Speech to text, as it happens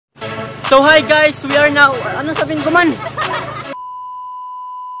So hi guys, we are now, ano sabihin ko man?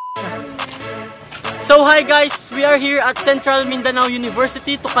 So hi guys, we are here at Central Mindanao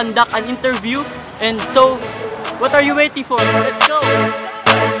University to conduct an interview. And so, what are you waiting for? Let's go!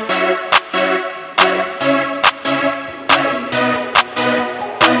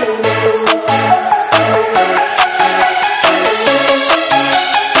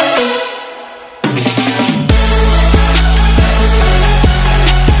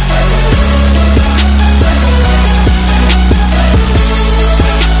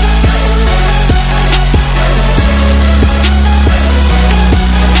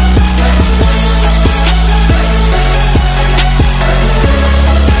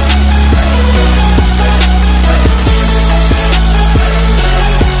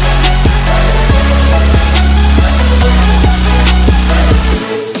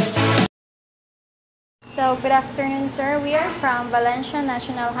 So, good afternoon, sir. We are from Valencia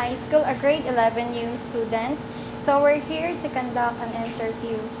National High School, a grade 11 UM student. So, we're here to conduct an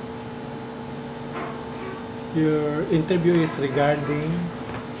interview. Your interview is regarding...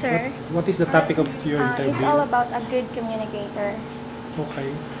 Sir? What is the topic of your interview? It's all about a good communicator.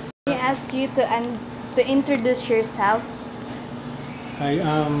 Okay. Can I ask you to introduce yourself? I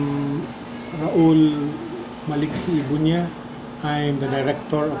am Raul Maliksi Ibunya. I'm the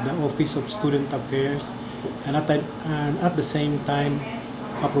director of the Office of Student Affairs and at the same time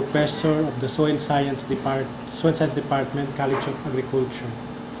a professor of the Soil Science Department, College of Agriculture.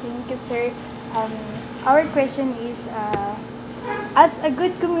 Thank you, sir. Our question is, as a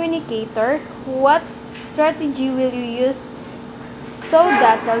good communicator, what strategy will you use so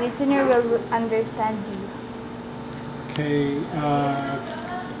that the listener will understand you? Okay,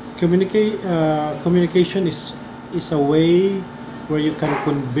 communication is a way where you can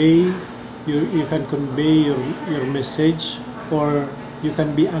convey your message, or you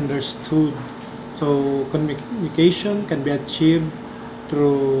can be understood. So communication can be achieved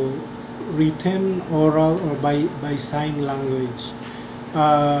through written, oral, or by sign language.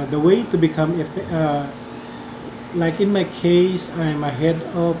 The way to become like in my case, I'm a head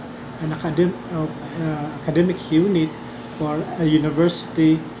of an academic unit or a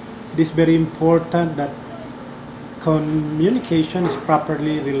university. It is very important that communication is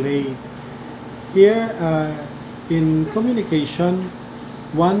properly relayed. Here, in communication,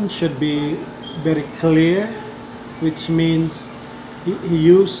 one should be very clear, which means he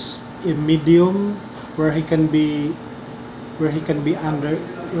use a medium where he can be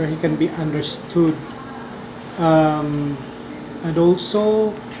understood, and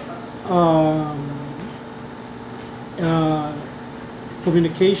also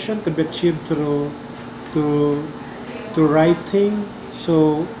communication could be achieved through writing.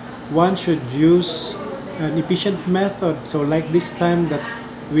 So one should use an efficient method. So like this time that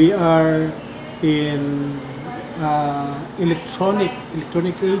we are in electronic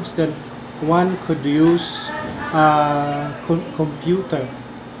age, then one could use computer.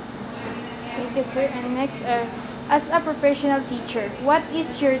 Thank you, sir. And next, as a professional teacher, what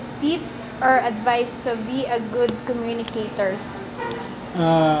is your tips or advice to be a good communicator?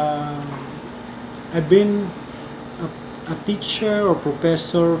 I've been a teacher or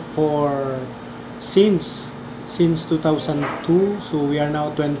professor for since 2002, so we are now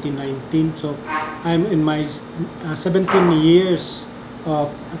 2019, so I'm in my 17 years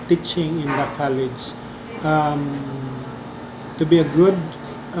of teaching in the college. To be a good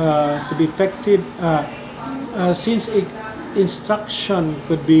to be effective, since instruction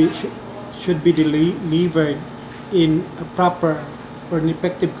should be delivered in a proper or an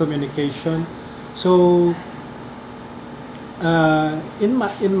effective communication. So in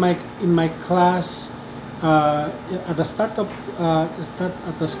my class, at the start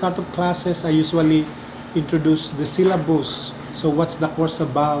of classes, I usually introduce the syllabus. So what's the course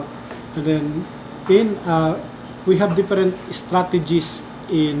about? And then we have different strategies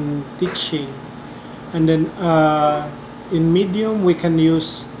in teaching. And then in medium, we can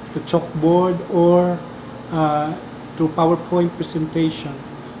use the chalkboard or through PowerPoint presentation.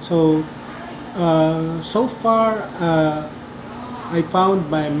 So so far, I found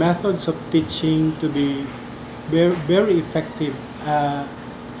my methods of teaching to be very effective.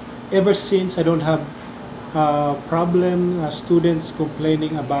 Ever since, I don't have problem students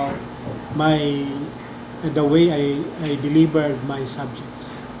complaining about the way I delivered my subjects.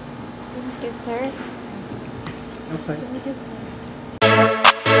 Thank you, sir. Okay. Thank you, sir.